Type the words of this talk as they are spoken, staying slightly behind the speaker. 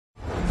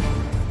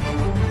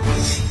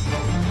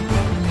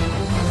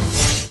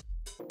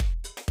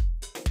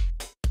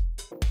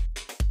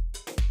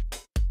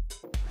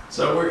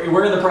So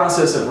we're in the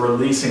process of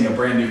releasing a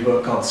brand new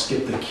book called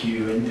Skip the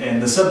Queue,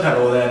 and the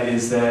subtitle of that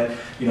is that,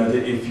 you know,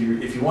 that if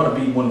you want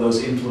to be one of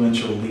those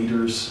influential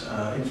leaders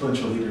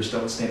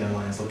don't stand in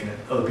lines looking at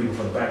other people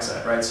from the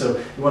backside, right? So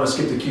you want to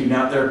skip the queue.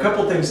 Now there are a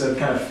couple things that I've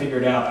kind of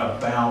figured out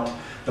about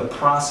the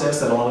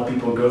process that a lot of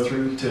people go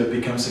through to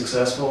become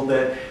successful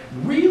that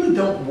really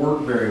don't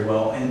work very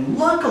well, and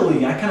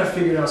luckily I kind of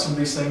figured out some of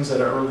these things at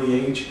an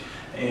early age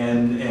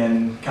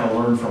and kind of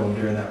learned from them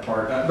during that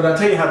part. But I'll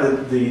tell you how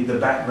the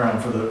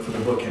background for the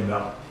book came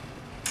about.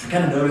 I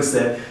kind of noticed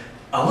that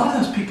a lot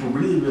of those people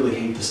really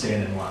hate to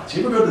stand in lines.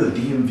 You ever go to the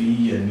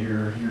DMV and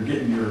you're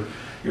getting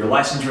your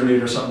license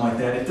renewed or something like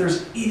that? If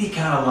there's any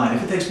kind of line,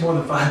 if it takes more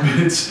than 5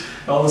 minutes,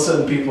 all of a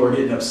sudden people are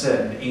getting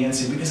upset and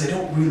antsy because they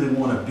don't really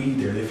want to be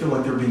there. They feel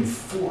like they're being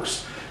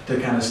forced to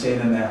kind of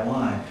stand in that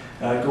line.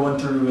 Going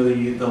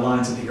through the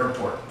lines at the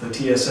airport, the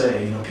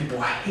TSA, you know, people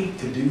hate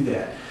to do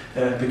that.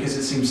 Because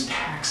it seems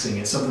taxing.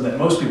 It's something that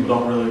most people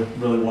don't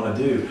really want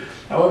to do.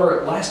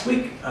 However, last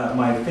week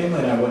my family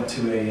and I went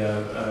to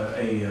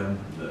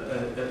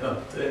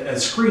a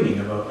screening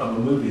of a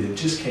movie that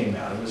just came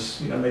out. It was,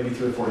 you know, maybe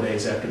 3 or 4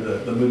 days after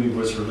the movie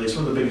was released.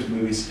 One of the biggest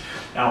movies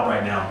out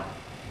right now.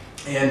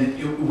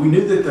 And we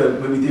knew that the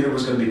movie theater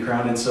was going to be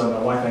crowded, so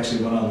my wife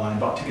actually went online,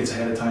 bought tickets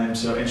ahead of time,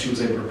 and she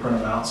was able to print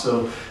them out,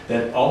 so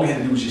that all we had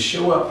to do was just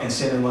show up and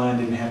stand in line,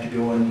 didn't have to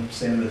go and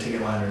stand in the ticket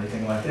line or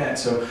anything like that.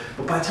 So,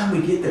 but by the time we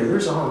get there,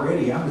 there's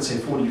already, I would say,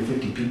 40 or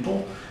 50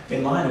 people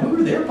in line, and we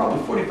were there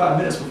probably 45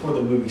 minutes before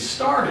the movie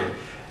started.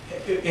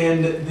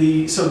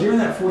 And so during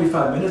that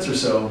 45 minutes or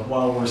so,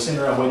 while we're sitting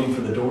around waiting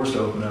for the doors to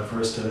open up for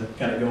us to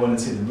kind of go in and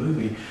see the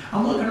movie,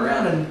 I'm looking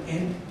around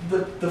and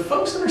the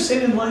folks that are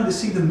sitting in line to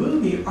see the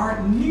movie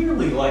aren't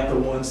nearly like the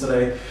ones that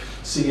I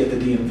see at the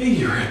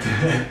DMV or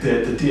at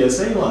the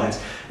TSA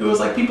lines. It was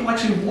like people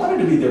actually wanted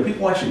to be there.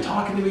 People actually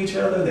talking to each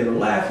other. They were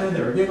laughing.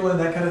 They were giggling,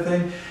 that kind of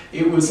thing.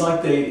 It was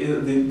like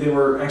they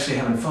were actually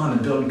having fun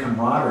and building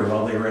camaraderie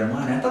while they were in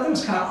line. I thought that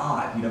was kind of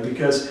odd, you know,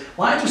 because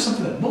lines are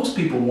something that most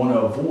people want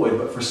to avoid,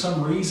 but for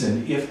some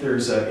reason, if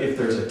there's a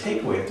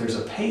takeaway, if there's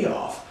a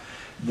payoff,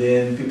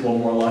 then people are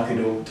more likely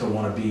to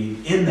want to be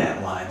in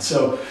that line.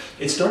 So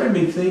it started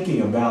me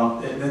thinking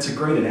about, and that's a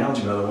great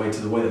analogy, by the way,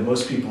 to the way that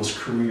most people's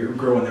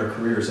grow in their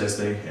careers as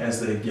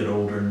they get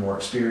older and more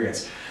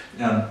experienced.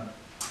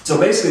 So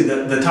basically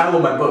the title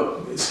of my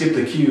book, Skip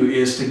the Queue,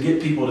 is to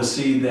get people to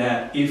see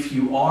that if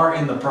you are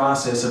in the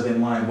process of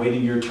in line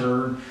waiting your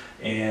turn,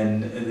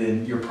 and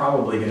then you're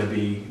probably going to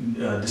be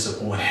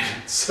disappointed.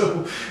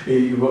 So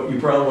you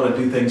probably want to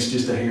do things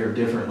just a hair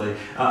differently.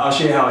 I'll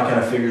show you how I kind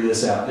of figure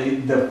this out.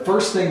 The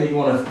first thing that you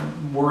want to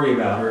worry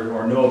about,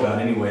 or know about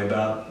anyway,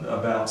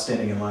 about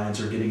standing in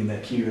lines or getting in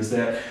that queue, is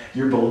that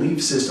your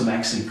belief system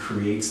actually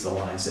creates the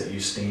lines that you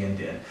stand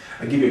in.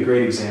 I'll give you a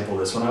great example of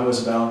this. When I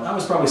was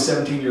probably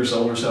 17 years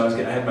old or so, I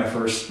had my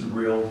first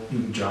real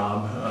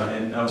job,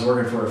 and I was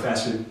working for a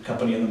fast food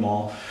company in the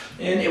mall.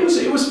 And it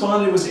was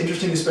fun, it was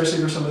interesting,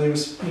 especially for somebody who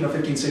was, you know,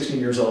 15, 16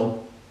 years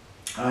old.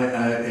 I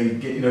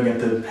got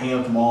to hang out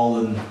at the mall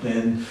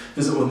and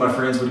visit with my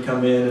friends, would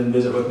come in and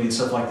visit with me and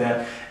stuff like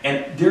that.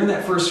 And during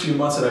that first few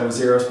months that I was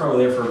there, I was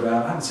probably there for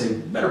about, I would say,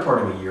 better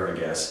part of a year, I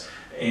guess.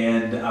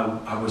 And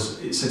I was,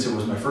 since it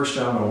was my first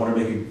job, I wanted to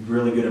make a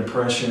really good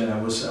impression.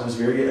 I was a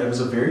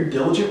very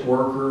diligent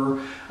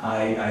worker.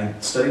 I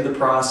studied the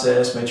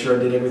process, made sure I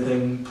did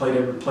everything, played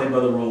by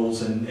the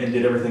rules, and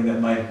did everything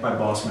that my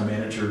boss, my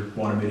manager,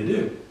 wanted me to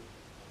do.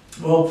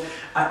 Well,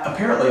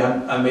 apparently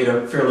I made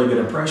a fairly good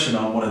impression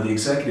on one of the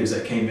executives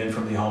that came in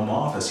from the home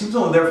office. He was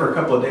only there for a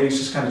couple of days,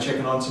 just kind of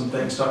checking on some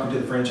things, talking to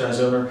the franchise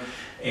owner.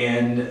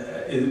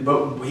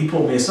 But he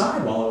pulled me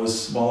aside while I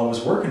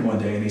was working one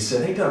day, and he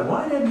said, "Hey Doug,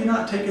 why have you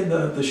not taken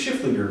the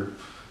shift leader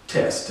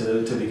test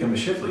to become a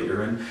shift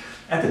leader?" And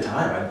at the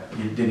time, I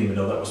didn't even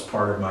know that was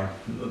part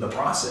of the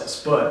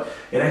process, but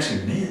it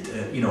actually meant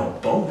a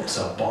bonus,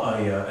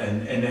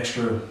 an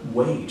extra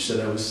wage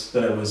that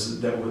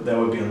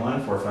would be in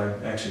line for if I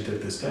actually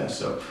took this test.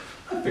 So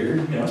I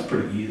figured,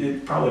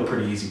 it's probably a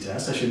pretty easy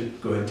test. I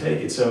should go ahead and take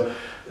it. So,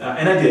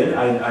 and I did.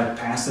 I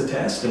passed the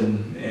test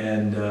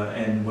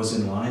and was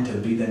in line to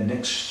be the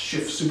next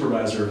shift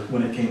supervisor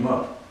when it came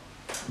up.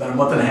 About a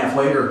month and a half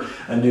later,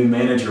 a new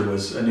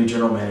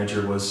general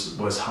manager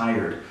was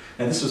hired.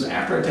 And this was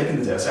after I'd taken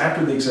the test,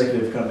 after the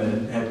executive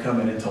had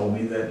come in and told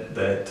me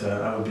that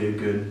I would be a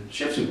good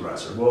shift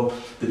supervisor. Well,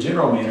 the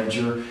general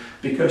manager,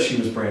 because she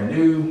was brand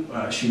new,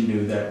 she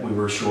knew that we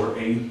were short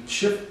a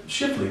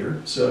shift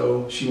leader,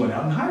 so she went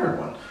out and hired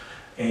one.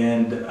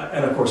 And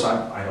of course,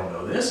 I don't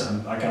know this.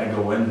 I kind of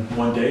go in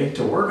one day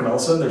to work, and all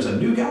of a sudden there's a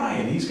new guy,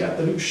 and he's got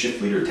the new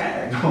shift leader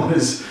tag on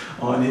his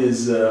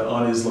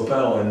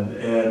lapel,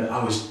 and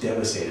I was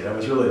devastated. I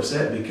was really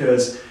upset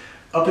because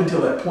up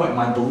until that point,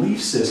 my belief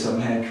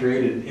system had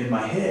created in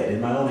my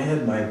own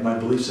head, my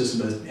belief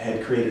system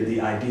had created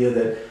the idea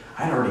that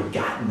I'd already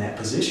gotten that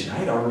position. I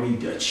had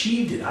already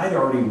achieved it. I'd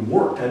already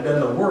worked. I'd done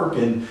the work,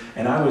 and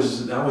I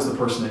was the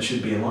person that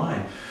should be in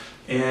line.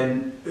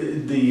 And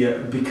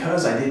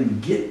because I didn't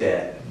get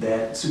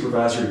that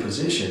supervisory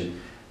position,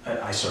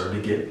 I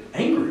started to get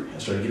angry. I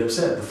started to get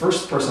upset. The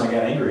first person I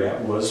got angry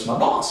at was my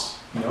boss.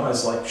 I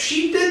was like,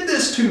 she did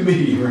this to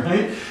me,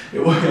 right?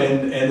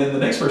 And then the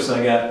next person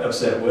I got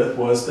upset with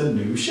was the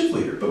new shift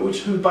leader,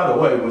 who, by the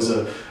way, was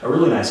a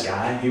really nice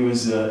guy. He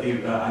was,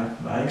 I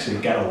actually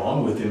got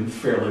along with him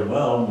fairly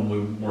well when we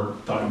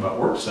weren't talking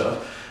about work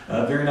stuff.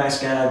 Very nice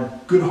guy,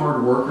 good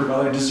hard worker,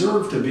 but I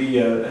deserved to be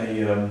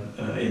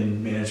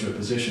in management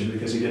position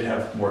because he did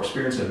have more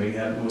experience than me.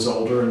 He was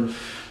older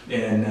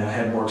and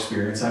had more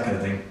experience, that kind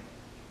of thing.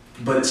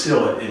 But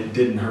it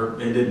didn't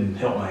hurt. It didn't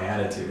help my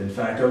attitude. In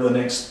fact, over the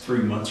next 3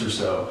 months or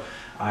so,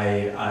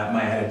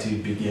 my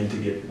attitude began to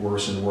get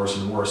worse and worse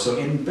and worse. So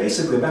in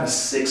basically about a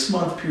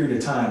 6-month period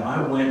of time,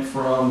 I went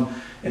from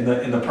in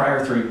the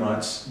prior 3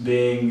 months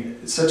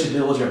being such a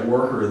diligent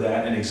worker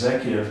that an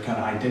executive kind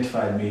of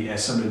identified me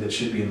as somebody that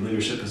should be in a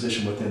leadership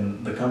position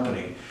within the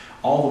company,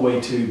 all the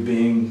way to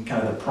being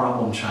kind of the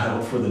problem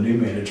child for the new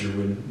manager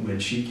when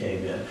she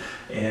came in.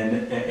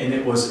 And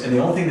the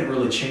only thing that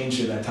really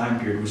changed in that time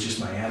period was just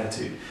my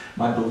attitude.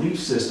 My belief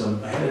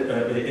system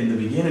in the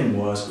beginning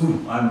was,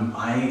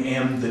 I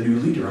am the new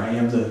leader. I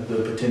am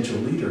the potential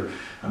leader.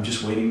 I'm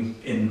just waiting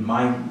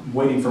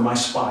for my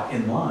spot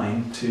in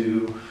line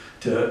to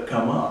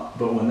come up.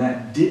 But when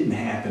that didn't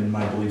happen,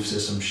 my belief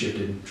system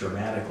shifted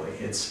dramatically.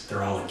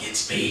 They're all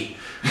against me.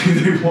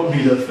 They want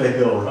me to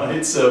fail,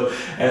 right? So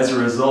as a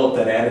result,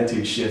 that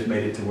attitude shift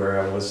made it to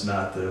where I was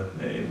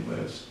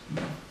was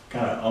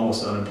kind of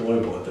almost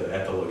unemployable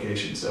at the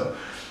location. So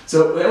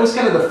that was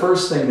kind of the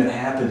first thing that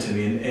happened to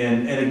me.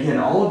 And again,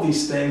 all of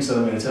these things that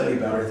I'm going to tell you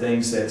about are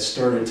things that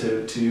started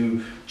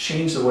to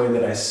change the way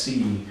that I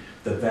see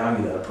the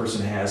value that a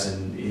person has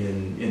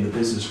in the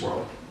business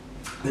world.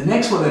 The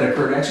next one that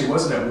occurred actually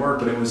wasn't at work,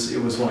 but it was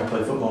when I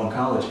played football in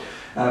college.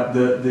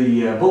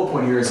 The bullet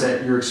point here is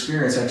that your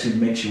experience actually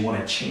makes you want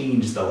to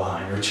change the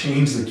line or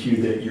change the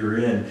queue that you're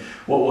in.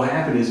 What will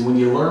happen is when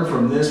you learn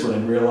from this one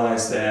and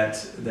realize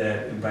that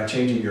by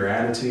changing your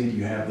attitude,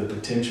 you have the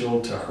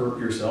potential to hurt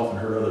yourself and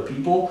hurt other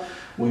people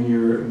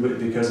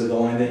because of the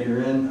line that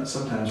you're in.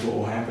 Sometimes what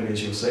will happen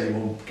is you'll say,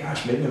 well,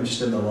 gosh, maybe I'm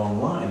just in the wrong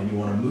line, and you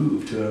want to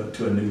move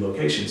to a new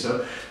location.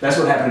 So that's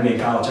what happened to me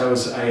in college.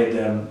 I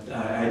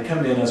had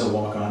come in as a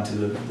walk-on to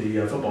the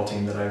football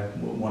team that I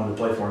wanted to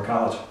play for in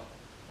college.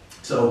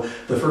 So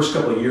the first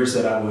couple of years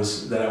that I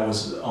was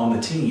on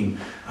the team,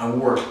 I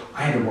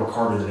had to work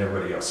harder than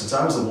everybody else. Since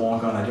I was the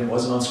walk-on, I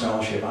wasn't on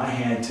scholarship. I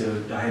had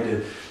to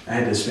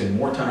spend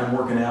more time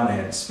working out. I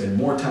had to spend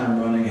more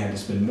time running. I had to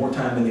spend more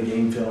time in the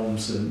game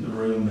films and the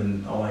room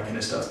and all that kind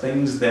of stuff.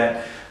 Things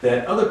that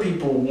other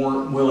people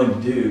weren't willing to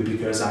do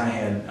because I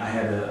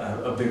had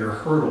a bigger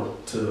hurdle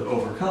to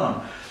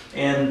overcome.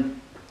 And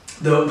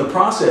the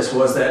process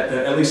was that,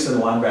 at least in the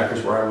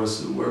linebackers where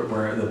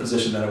the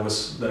position that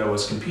I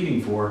was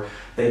competing for,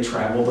 they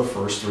traveled the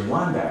first 3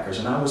 linebackers,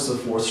 and I was the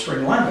 4th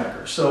string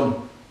linebacker.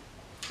 So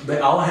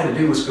all I had to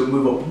do was go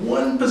move up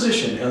one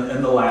position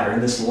in the ladder,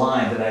 in this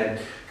line that I had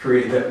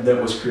created,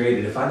 that was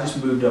created. If I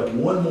just moved up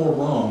one more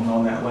rung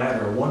on that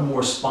ladder, or one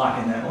more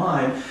spot in that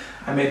line,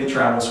 I made the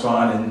travel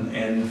squad,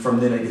 and from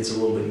then it gets a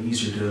little bit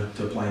easier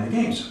to play in the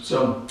games.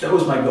 So that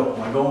was my goal.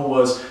 My goal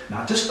was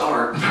not to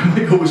start.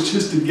 My goal was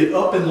just to get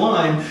up in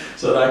line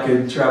so that I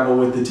could travel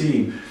with the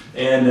team.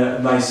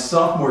 And my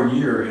sophomore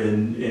year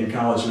in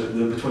college,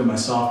 between my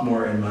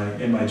sophomore and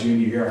my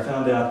junior year, I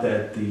found out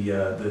that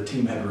the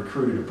team had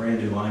recruited a brand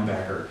new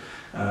linebacker,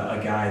 a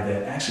guy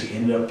that actually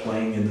ended up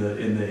playing in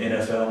the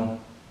NFL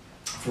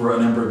for a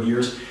number of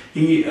years.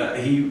 Since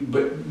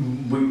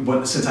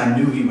I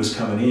knew he was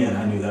coming in,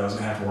 I knew that I was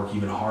going to have to work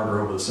even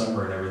harder over the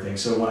summer and everything.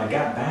 So when I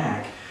got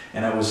back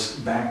and I was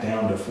back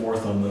down to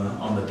 4th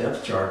on the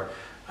depth chart,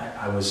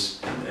 it was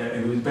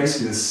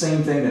basically the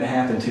same thing that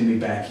happened to me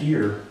back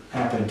here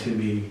happened to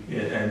me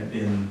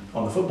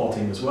on the football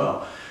team as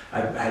well.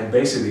 I had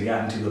basically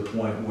gotten to the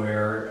point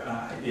where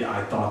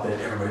I thought that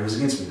everybody was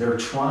against me. They were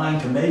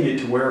trying to make it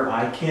to where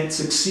I can't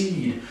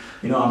succeed.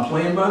 I'm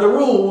playing by the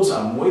rules.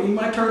 I'm waiting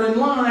my turn in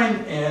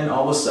line, and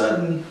all of a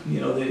sudden,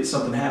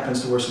 something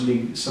happens to where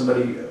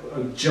somebody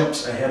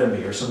jumps ahead of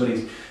me, or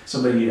somebody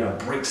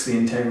breaks the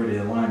integrity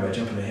of the line by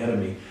jumping ahead of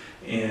me,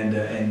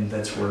 and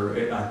that's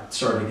where I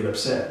started to get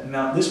upset.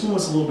 Now, this one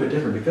was a little bit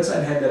different because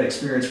I'd had that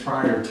experience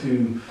prior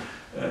to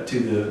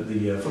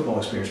the football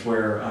experience,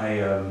 where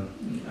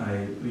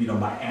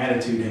my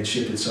attitude had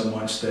shifted so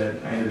much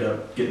that I ended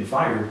up getting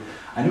fired.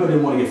 I knew I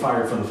didn't want to get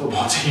fired from the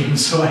football team,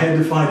 so I had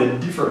to find a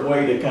different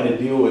way to kind of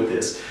deal with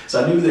this.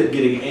 So I knew that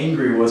getting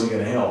angry wasn't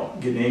going to help.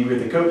 Getting angry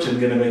at the coach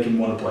isn't going to make him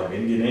want to play me.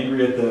 And getting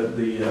angry at the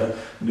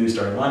new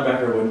starting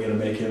linebacker wasn't going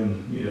to make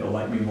him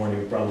like me more, and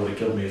he probably would have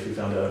killed me if he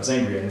found out I was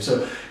angry at him.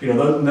 So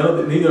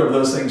neither of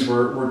those things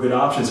were good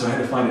options, so I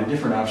had to find a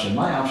different option.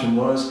 My option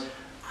was,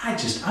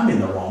 I'm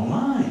in the wrong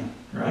line.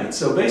 Right?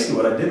 So basically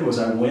what I did was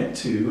I'd gotten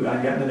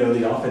to know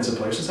the offensive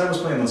players. Since I was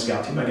playing on the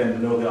scout team, I got to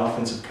know the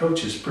offensive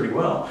coaches pretty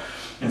well.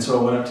 And so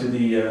I went up to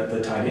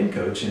the tight end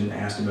coach and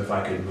asked him if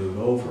I could move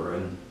over.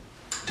 And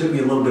Took me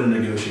a little bit of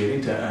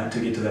negotiating to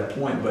get to that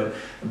point,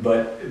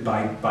 but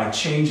by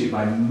changing,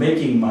 by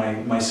making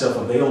myself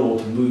available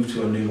to move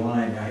to a new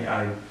line,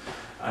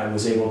 I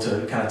was able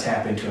to kind of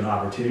tap into an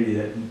opportunity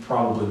that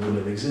probably wouldn't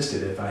have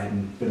existed if I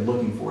hadn't been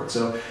looking for it.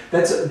 So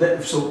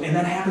and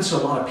that happens to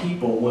a lot of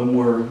people when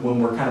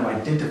we're kind of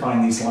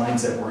identifying these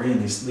lines that we're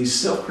in, these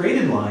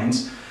self-created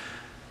lines.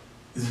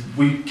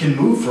 We can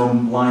move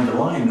from line to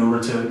line in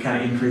order to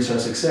kind of increase our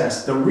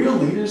success. The real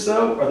leaders,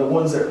 though, are the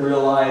ones that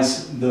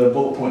realize the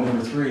bullet point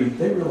number 3.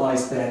 They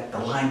realize that the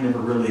line never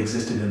really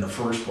existed in the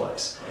first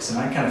place. And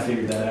I kind of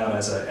figured that out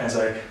as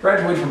I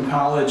graduated from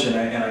college and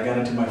I got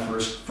into my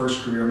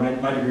first career.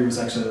 My degree was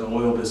actually in the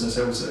oil business.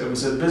 It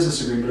was a business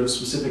degree, but it was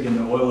specific in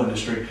the oil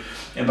industry.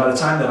 And by the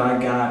time that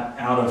I got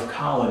out of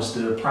college,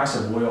 the price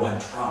of oil had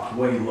dropped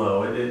way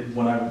low.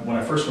 When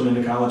I first went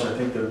into college, I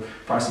think the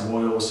price of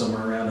oil was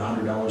somewhere around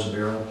 $100 a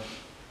barrel.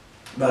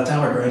 By the time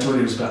I graduated,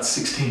 it was about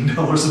 $16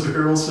 a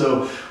barrel.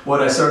 So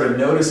what I started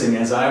noticing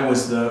as I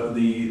was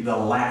the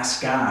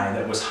last guy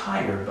that was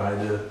hired by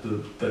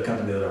the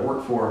company that I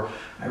worked for,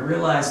 I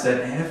realized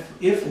that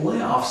if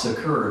layoffs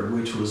occurred,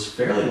 which was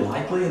fairly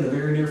likely in the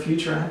very near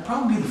future, I'd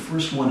probably be the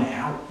first one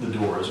out the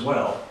door as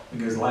well,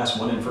 because the last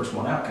one in, first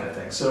one out kind of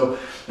thing. So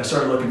I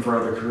started looking for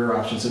other career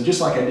options. And just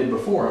like I did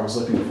before, I was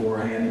looking for,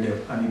 hey,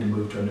 I need to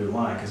move to a new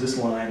line, because this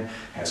line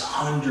has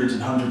hundreds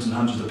and hundreds and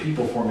hundreds of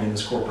people for me in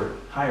this corporate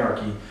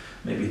hierarchy,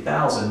 maybe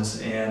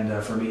thousands,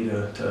 and for me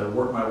to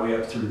work my way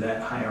up through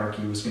that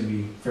hierarchy was going to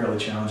be fairly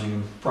challenging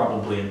and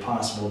probably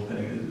impossible,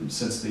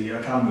 since the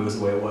economy was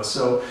the way it was.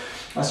 So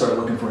I started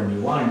looking for a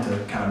new line to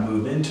kind of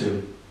move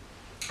into.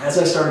 As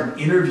I started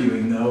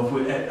interviewing, though,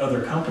 at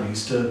other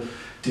companies to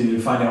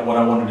find out what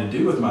I wanted to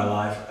do with my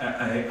life,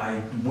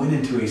 I went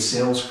into a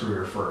sales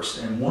career first.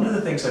 And one of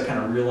the things I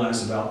kind of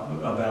realized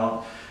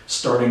about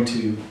starting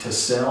to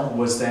sell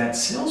was that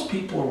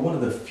salespeople are one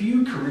of the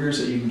few careers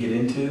that you can get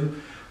into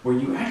where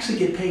you actually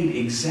get paid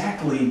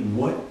exactly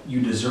what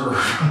you deserve.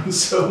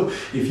 So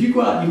if you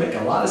go out and you make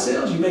a lot of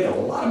sales, you make a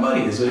lot of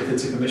money as if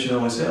it's a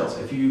commission-only sales.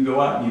 If you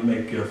go out and you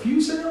make a few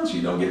sales,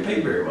 you don't get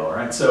paid very well,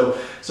 right? So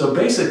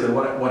basically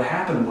what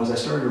happened was I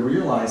started to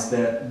realize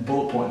that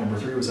bullet point number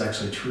 3 was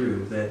actually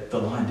true, that the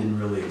line didn't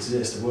really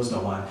exist. There was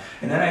no line.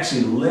 And that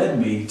actually led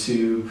me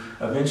to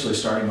eventually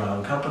starting my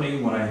own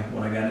company when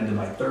I got into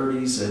my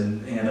 30s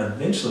and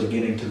eventually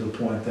getting to the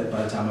point that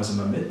by the time I was in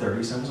my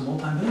mid-30s, I was a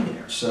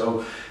multi-millionaire.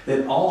 So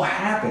it all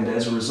happened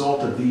as a result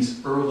of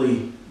these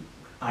early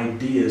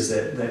ideas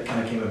that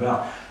kind of came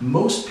about.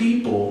 Most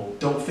people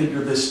don't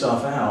figure this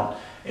stuff out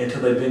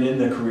until they've been in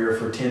the career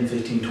for 10,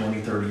 15,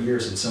 20, 30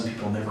 years, and some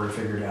people never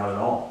figured it out at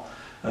all.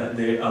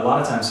 A lot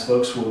of times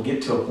folks will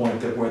get to a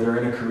point where they're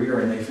in a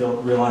career and they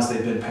realize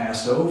they've been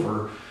passed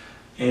over,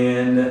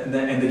 and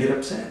they get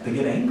upset, they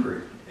get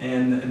angry,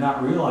 and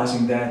not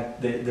realizing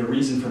that the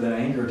reason for that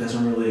anger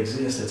doesn't really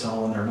exist. It's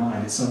all in their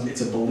mind.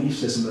 It's a belief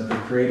system that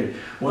they've created.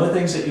 One of the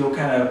things that you'll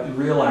kind of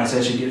realize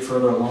as you get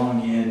further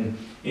along in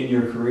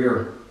your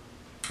career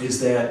is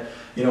that,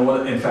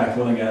 in fact,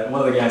 one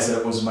of the guys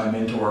that was my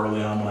mentor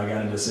early on when I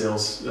got into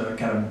sales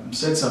kind of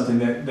said something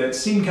that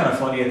seemed kind of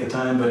funny at the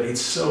time, but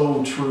it's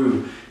so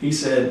true. He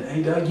said,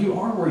 "Hey, Doug, you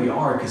are where you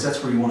are because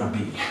that's where you want to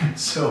be."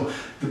 So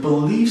the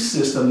belief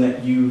system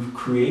that you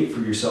create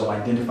for yourself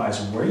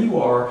identifies where you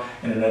are,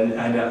 and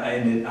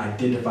it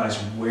identifies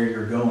where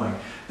you're going.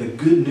 The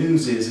good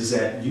news is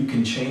that you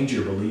can change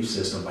your belief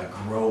system by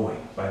growing,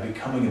 by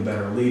becoming a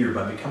better leader,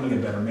 by becoming a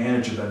better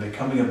manager, by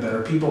becoming a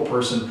better people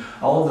person.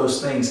 All of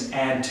those things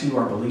add to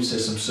our belief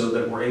system so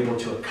that we're able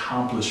to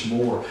accomplish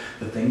more.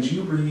 The things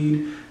you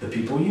read, the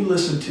people you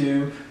listen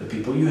to, the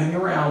people you hang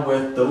around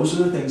with, those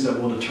are the things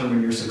that will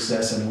determine your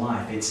success in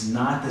life. It's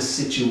not the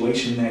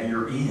situation that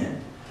you're in.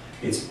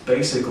 It's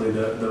basically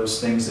those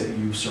things that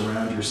you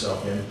surround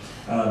yourself in.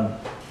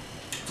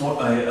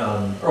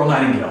 Earl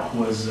Nightingale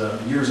was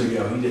years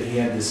ago. He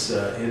had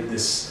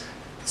this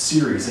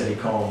series that he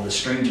called The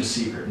Strangest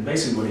Secret, and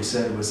basically what he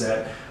said was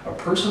that a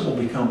person will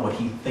become what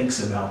he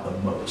thinks about the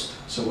most.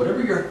 So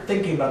whatever you're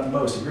thinking about the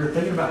most, if you're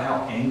thinking about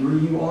how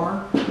angry you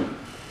are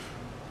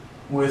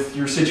with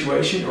your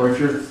situation, or if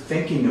you're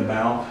thinking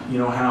about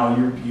how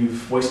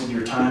you've wasted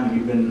your time and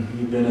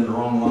you've been in the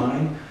wrong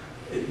line,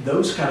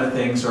 those kind of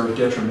things are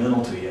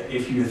detrimental to you.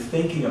 If you're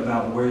thinking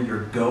about where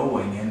you're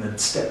going and the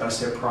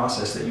step-by-step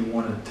process that you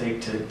want to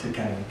take to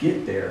kind of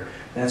get there,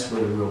 that's where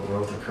the real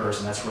growth occurs,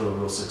 and that's where the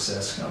real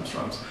success comes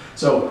from.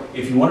 So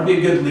if you want to be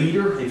a good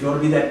leader, if you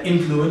want to be that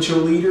influential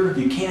leader,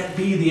 you can't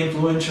be the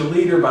influential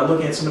leader by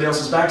looking at somebody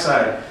else's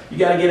backside. You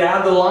got to get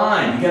out of the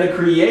line. You got to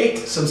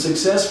create some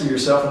success for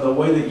yourself, and the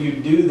way that you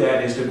do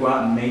that is to go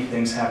out and make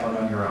things happen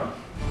on your own.